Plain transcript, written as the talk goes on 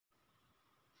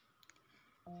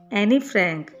Annie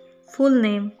Frank, full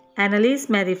name Anneliese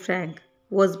Marie Frank,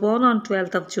 was born on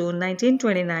 12th of June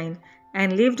 1929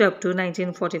 and lived up to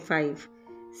 1945.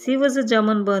 She was a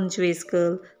German-born Jewish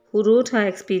girl who wrote her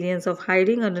experience of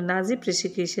hiding under Nazi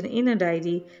persecution in a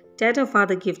diary that her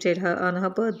father gifted her on her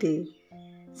birthday.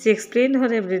 She explained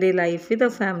her everyday life with a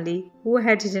family who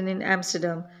had hidden in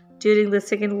Amsterdam during the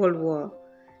Second World War.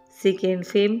 She gained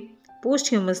fame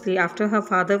posthumously after her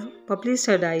father published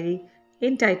her diary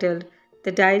entitled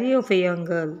The Diary of a Young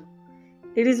Girl.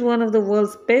 It is one of the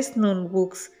world's best known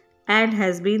books and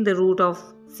has been the root of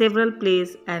several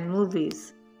plays and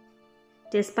movies.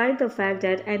 Despite the fact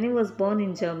that Annie was born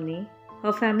in Germany,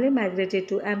 her family migrated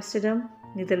to Amsterdam,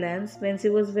 Netherlands when she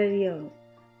was very young.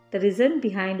 The reason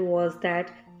behind was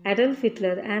that Adolf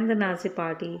Hitler and the Nazi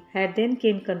Party had then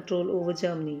gained control over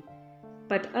Germany.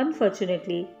 But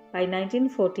unfortunately, by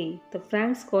 1940, the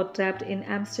Franks got trapped in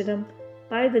Amsterdam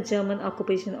by the German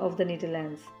occupation of the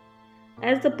Netherlands.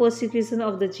 As the persecution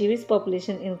of the Jewish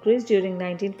population increased during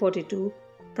 1942,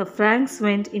 the Franks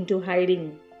went into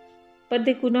hiding. But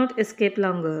they could not escape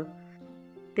longer.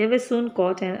 They were soon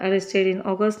caught and arrested in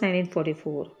August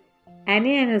 1944.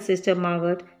 Annie and her sister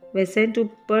Margaret were sent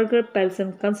to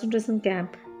Berger-Belsen concentration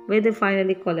camp where they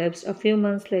finally collapsed a few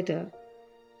months later.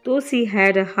 Though she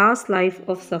had a harsh life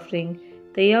of suffering,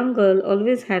 the young girl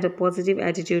always had a positive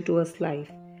attitude towards life.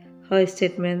 Her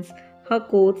statements, her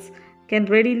quotes can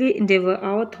readily endeavor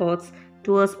our thoughts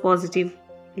towards positive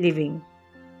living.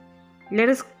 Let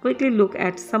us quickly look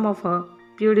at some of her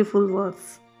beautiful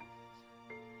words.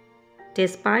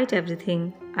 Despite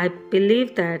everything, I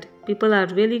believe that people are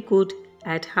really good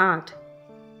at heart.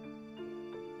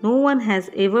 No one has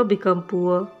ever become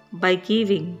poor by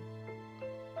giving.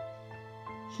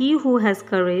 He who has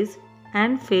courage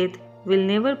and faith will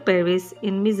never perish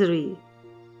in misery.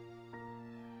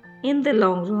 In the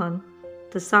long run,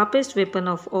 the sharpest weapon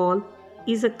of all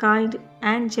is a kind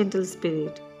and gentle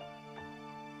spirit.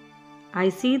 I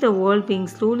see the world being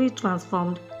slowly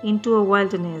transformed into a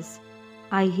wilderness.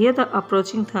 I hear the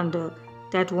approaching thunder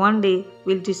that one day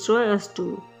will destroy us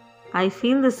too. I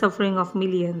feel the suffering of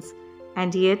millions,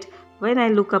 and yet when I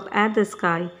look up at the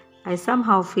sky, I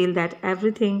somehow feel that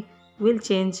everything will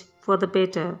change for the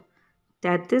better,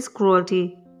 that this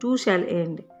cruelty too shall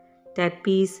end, that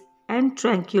peace and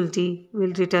tranquility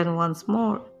will return once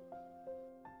more.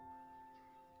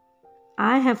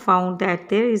 I have found that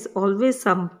there is always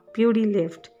some beauty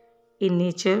left in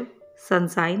nature,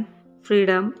 sunshine,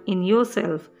 freedom in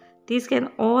yourself. These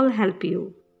can all help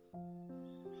you.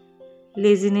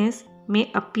 Laziness may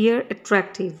appear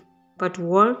attractive, but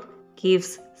work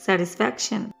gives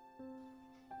satisfaction.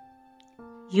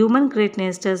 Human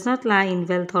greatness does not lie in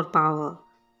wealth or power,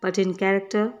 but in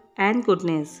character and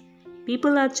goodness.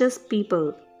 People are just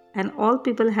people, and all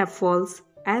people have faults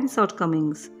and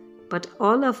shortcomings, but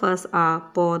all of us are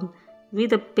born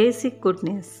with a basic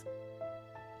goodness.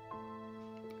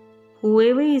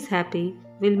 Whoever is happy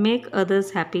will make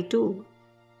others happy too.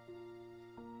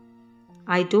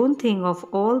 I don't think of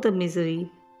all the misery,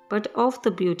 but of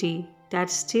the beauty that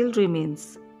still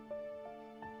remains.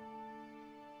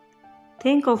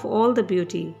 Think of all the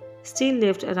beauty still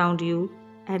left around you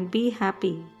and be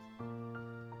happy.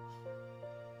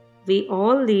 We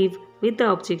all live with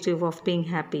the objective of being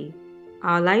happy.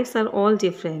 Our lives are all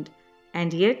different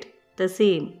and yet the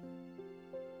same.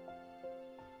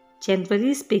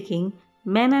 Generally speaking,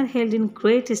 men are held in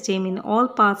great esteem in all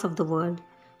parts of the world.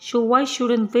 So why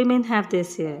shouldn't women have their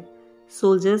share?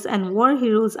 Soldiers and war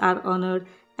heroes are honored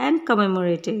and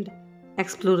commemorated.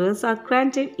 Explorers are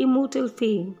granted immortal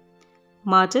fame.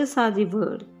 Martyrs are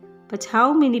revered. But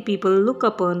how many people look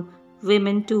upon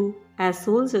women too as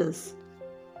soldiers?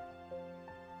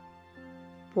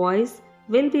 Boys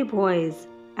will be boys,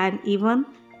 and even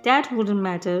that wouldn't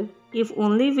matter if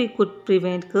only we could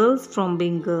prevent girls from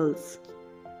being girls.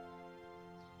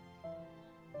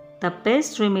 The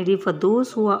best remedy for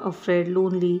those who are afraid,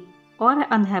 lonely, or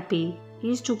unhappy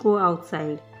is to go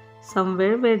outside,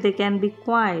 somewhere where they can be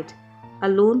quiet,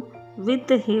 alone with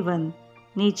the heaven,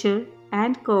 nature,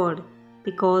 and God,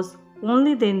 because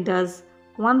only then does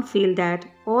one feel that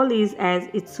all is as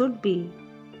it should be.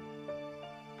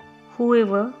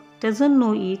 Whoever doesn't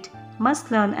know it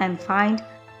must learn and find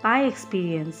by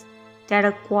experience that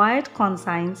a quiet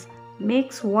conscience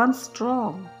makes one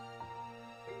strong.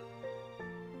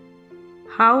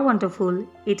 How wonderful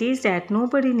it is that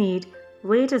nobody need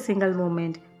wait a single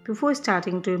moment before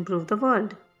starting to improve the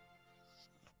world.